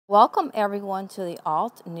Welcome everyone to the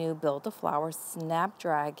Altenew Build-A-Flower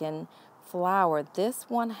Snapdragon flower. This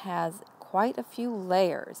one has quite a few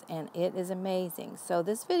layers and it is amazing. So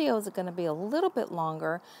this video is going to be a little bit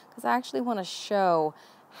longer because I actually want to show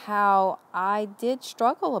how I did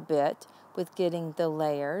struggle a bit with getting the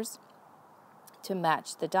layers to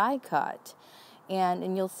match the die cut.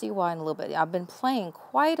 And you'll see why in a little bit. I've been playing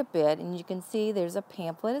quite a bit, and you can see there's a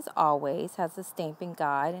pamphlet as always, has a stamping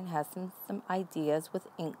guide and has some ideas with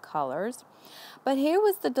ink colors. But here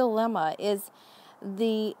was the dilemma, is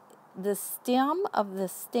the stem of the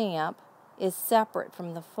stamp is separate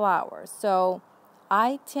from the flower. So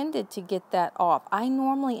I tended to get that off. I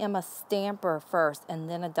normally am a stamper first and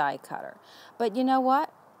then a die cutter. But you know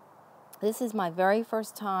what? This is my very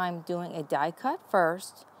first time doing a die cut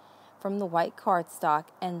first from the white cardstock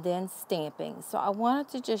and then stamping. So I wanted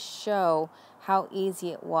to just show how easy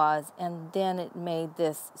it was, and then it made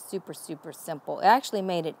this super simple. It actually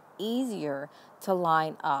made it easier to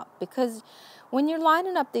line up, because when you're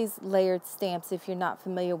lining up these layered stamps, if you're not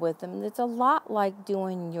familiar with them, it's a lot like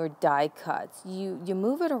doing your die cuts. You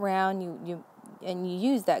move it around, and you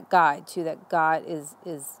use that guide too. That guide is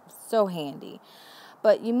so handy.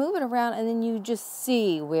 But you move it around and then you just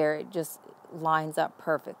see where it just lines up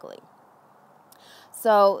perfectly.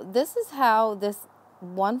 So this is how this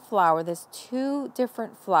one flower, there's two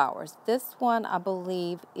different flowers. This one I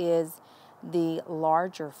believe is the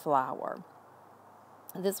larger flower.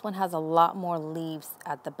 This one has a lot more leaves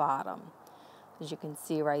at the bottom, as you can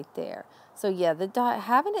see right there. So yeah,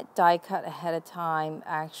 having it die cut ahead of time,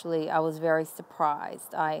 actually I was very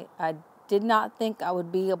surprised. I did not think I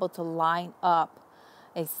would be able to line up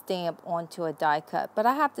a stamp onto a die cut, but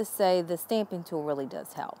I have to say the stamping tool really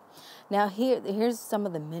does help. Now here's some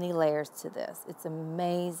of the mini layers to this. It's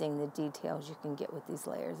amazing the details you can get with these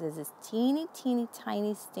layers. There's this teeny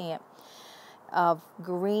tiny stamp of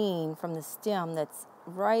green from the stem that's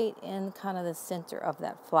right in kind of the center of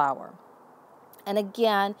that flower. And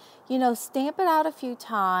again, you know, stamp it out a few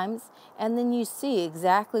times and then you see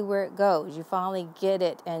exactly where it goes. You finally get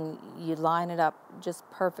it and you line it up just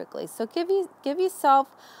perfectly. So give yourself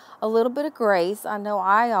a little bit of grace. I know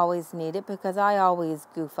I always need it because I always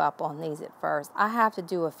goof up on these at first. I have to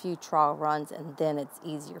do a few trial runs and then it's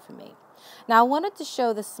easier for me. Now I wanted to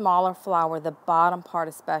show the smaller flower, the bottom part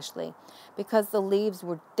especially, because the leaves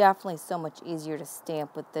were definitely so much easier to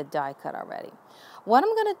stamp with the die cut already. What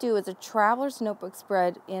I'm going to do is a traveler's notebook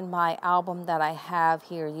spread in my album that I have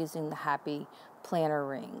here using the Happy Planner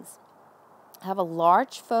rings. I have a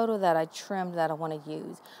large photo that I trimmed that I want to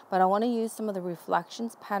use, but I want to use some of the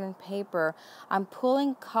Reflections pattern paper. I'm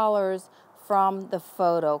pulling colors from the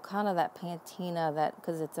photo, kind of that patina, that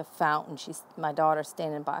because it's a fountain. My daughter's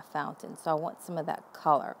standing by a fountain, so I want some of that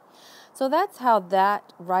color. So that's how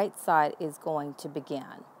that right side is going to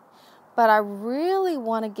begin. But I really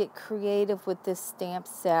want to get creative with this stamp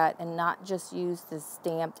set and not just use the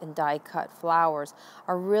stamped and die cut flowers.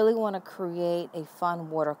 I really want to create a fun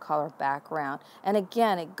watercolor background. And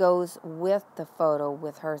again, it goes with the photo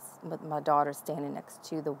with my daughter standing next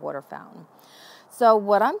to the water fountain. So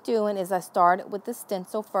what I'm doing is I started with the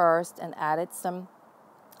stencil first and added some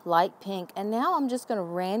light pink. And now I'm just going to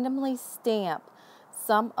randomly stamp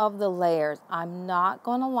some of the layers. I'm not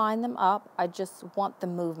going to line them up. I just want the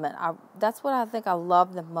movement. That's what I think I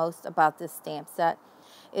love the most about this stamp set,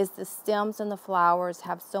 is the stems and the flowers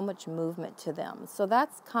have so much movement to them. So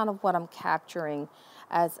that's kind of what I'm capturing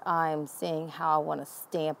as I'm seeing how I want to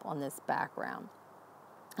stamp on this background.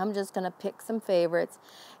 I'm just going to pick some favorites,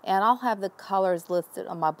 and I'll have the colors listed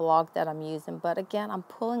on my blog that I'm using. But again, I'm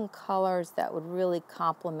pulling colors that would really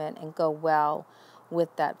complement and go well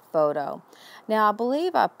with that photo. Now I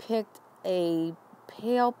believe I picked a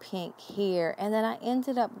pale pink here, and then I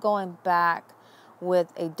ended up going back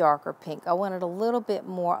with a darker pink. I wanted a little bit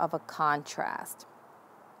more of a contrast.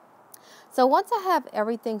 So once I have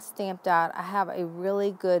everything stamped out, I have a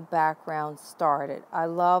really good background started. I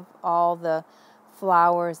love all the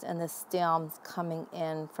flowers and the stems coming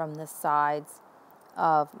in from the sides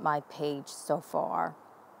of my page so far.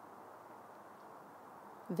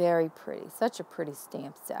 Very pretty. Such a pretty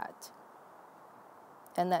stamp set.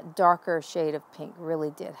 And that darker shade of pink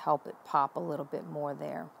really did help it pop a little bit more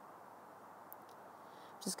there.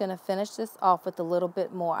 Just going to finish this off with a little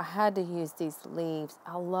bit more. I had to use these leaves.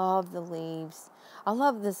 I love the leaves. I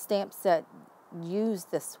love the stamp set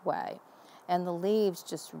used this way. And the leaves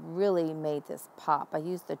just really made this pop.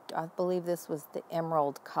 I believe this was the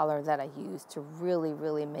emerald color that I used to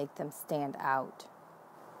really make them stand out.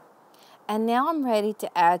 And now I'm ready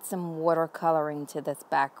to add some watercoloring to this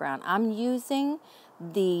background. I'm using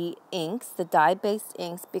the inks, the dye-based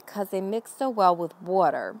inks, because they mix so well with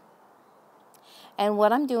water. And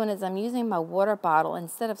what I'm doing is I'm using my water bottle.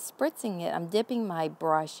 Instead of spritzing it, I'm dipping my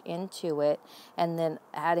brush into it and then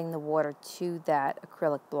adding the water to that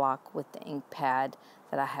acrylic block with the ink pad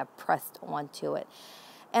that I have pressed onto it.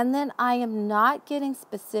 And then I am not getting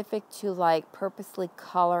specific to like purposely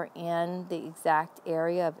color in the exact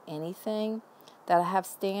area of anything that I have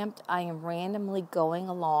stamped. I am randomly going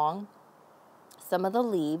along some of the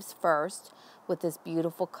leaves first with this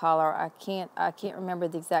beautiful color. I can't remember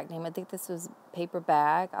the exact name. I think this was Paper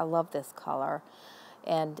Bag. I love this color.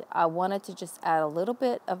 And I wanted to just add a little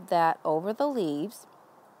bit of that over the leaves.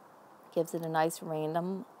 Gives it a nice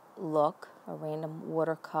random look, a random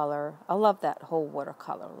watercolor. I love that whole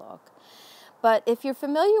watercolor look. But if you're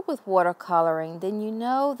familiar with watercoloring, then you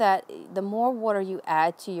know that the more water you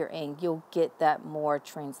add to your ink, you'll get that more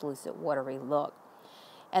translucent, watery look.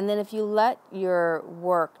 And then if you let your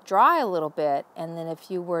work dry a little bit, and then if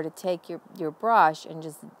you were to take your brush and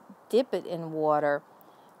just dip it in water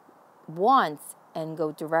once and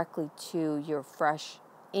go directly to your fresh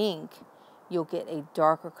ink, you'll get a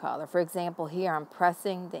darker color. For example, here I'm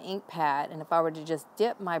pressing the ink pad, and if I were to just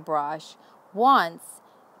dip my brush once,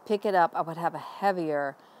 pick it up, I would have a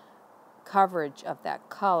heavier coverage of that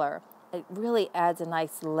color. It really adds a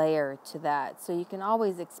nice layer to that. So you can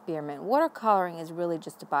always experiment. Watercoloring is really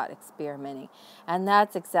just about experimenting. And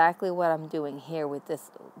that's exactly what I'm doing here with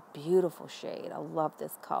this beautiful shade. I love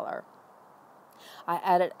this color. I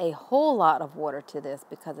added a whole lot of water to this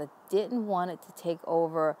because I didn't want it to take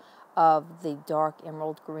over of the dark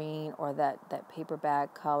emerald green or that paper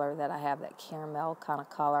bag color that I have, that caramel kind of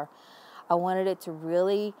color. I wanted it to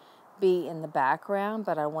really be in the background,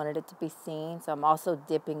 but I wanted it to be seen, so I'm also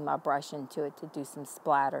dipping my brush into it to do some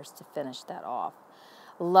splatters to finish that off.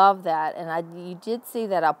 Love that. And you did see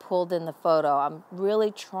that I pulled in the photo. I'm really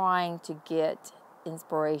trying to get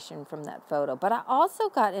inspiration from that photo, but I also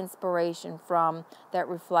got inspiration from that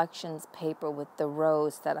reflections paper with the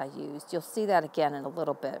rose that I used. You'll see that again in a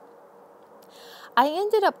little bit. I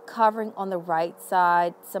ended up covering on the right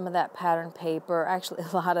side some of that pattern paper, actually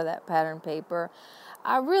a lot of that pattern paper.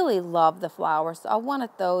 I really love the flowers, so I wanted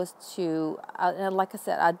those to, and like I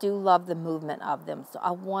said, I do love the movement of them, so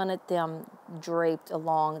I wanted them draped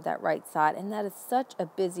along that right side, and that is such a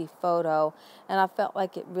busy photo, and I felt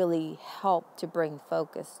like it really helped to bring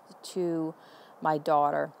focus to my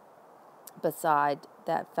daughter beside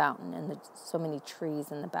that fountain and so many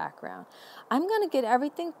trees in the background. I'm going to get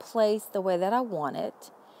everything placed the way that I want it,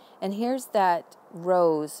 and here's that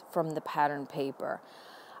rose from the pattern paper.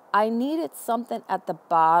 I needed something at the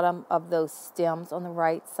bottom of those stems on the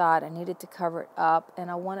right side. I needed to cover it up,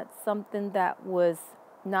 and I wanted something that was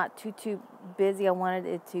not too busy. I wanted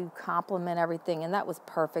it to complement everything, and that was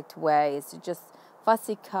perfect way is to just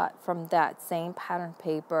fussy cut from that same pattern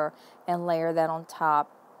paper and layer that on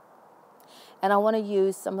top. And I want to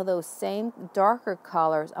use some of those same darker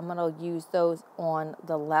colors. I'm going to use those on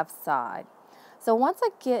the left side. So once I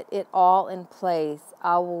get it all in place,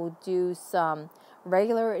 I will do some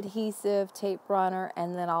regular adhesive tape runner,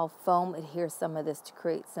 and then I'll foam adhere some of this to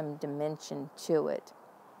create some dimension to it.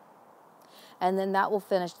 And then that will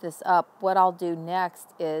finish this up. What I'll do next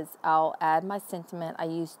is I'll add my sentiment. I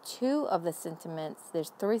use 2 of the sentiments.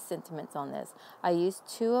 There's 3 sentiments on this. I used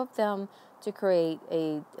 2 of them to create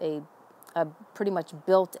a pretty much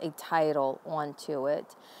built a title onto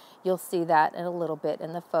it. You'll see that in a little bit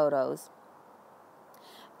in the photos.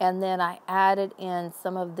 And then I added in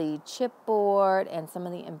some of the chipboard and some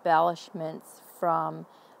of the embellishments from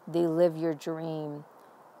the Live Your Dream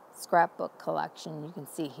scrapbook collection. You can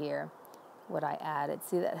see here what I added.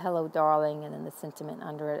 See that Hello Darling and then the sentiment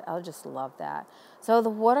under it. I just love that. So the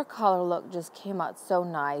watercolor look just came out so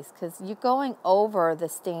nice because you're going over the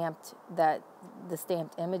stamped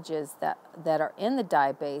images that are in the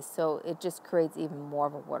die base, so it just creates even more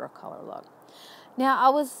of a watercolor look. Now I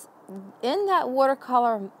was in that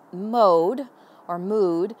watercolor mode or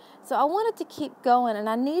mood, so I wanted to keep going, and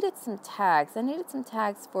I needed some tags. I needed some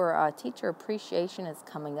tags for Teacher Appreciation is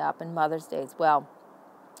coming up, and Mother's Day as well.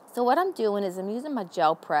 So what I'm doing is I'm using my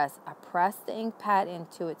gel press. I pressed the ink pad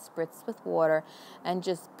into it, spritzed with water, and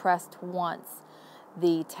just pressed once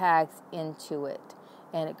the tags into it,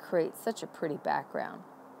 and it creates such a pretty background.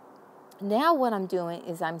 Now what I'm doing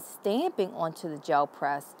is I'm stamping onto the gel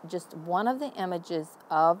press just one of the images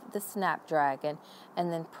of the Snapdragon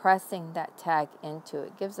and then pressing that tag into it.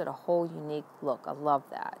 It gives it a whole unique look. I love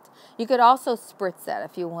that. You could also spritz that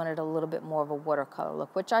if you wanted a little bit more of a watercolor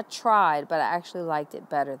look, which I tried, but I actually liked it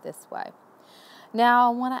better this way. Now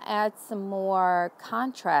I want to add some more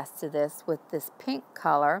contrast to this with this pink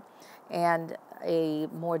color, and a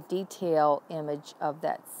more detailed image of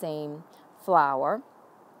that same flower.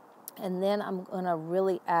 And then I'm going to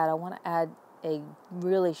really add, I want to add a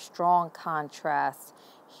really strong contrast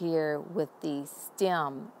here with the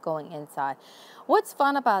stem going inside. What's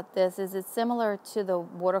fun about this is it's similar to the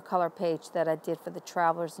watercolor page that I did for the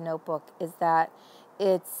Traveler's Notebook, is that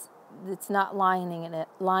it's not lining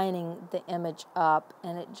the image up,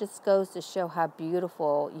 and it just goes to show how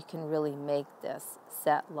beautiful you can really make this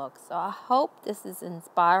set look. So I hope this is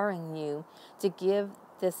inspiring you to give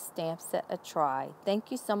this stamp set a try.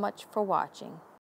 Thank you so much for watching.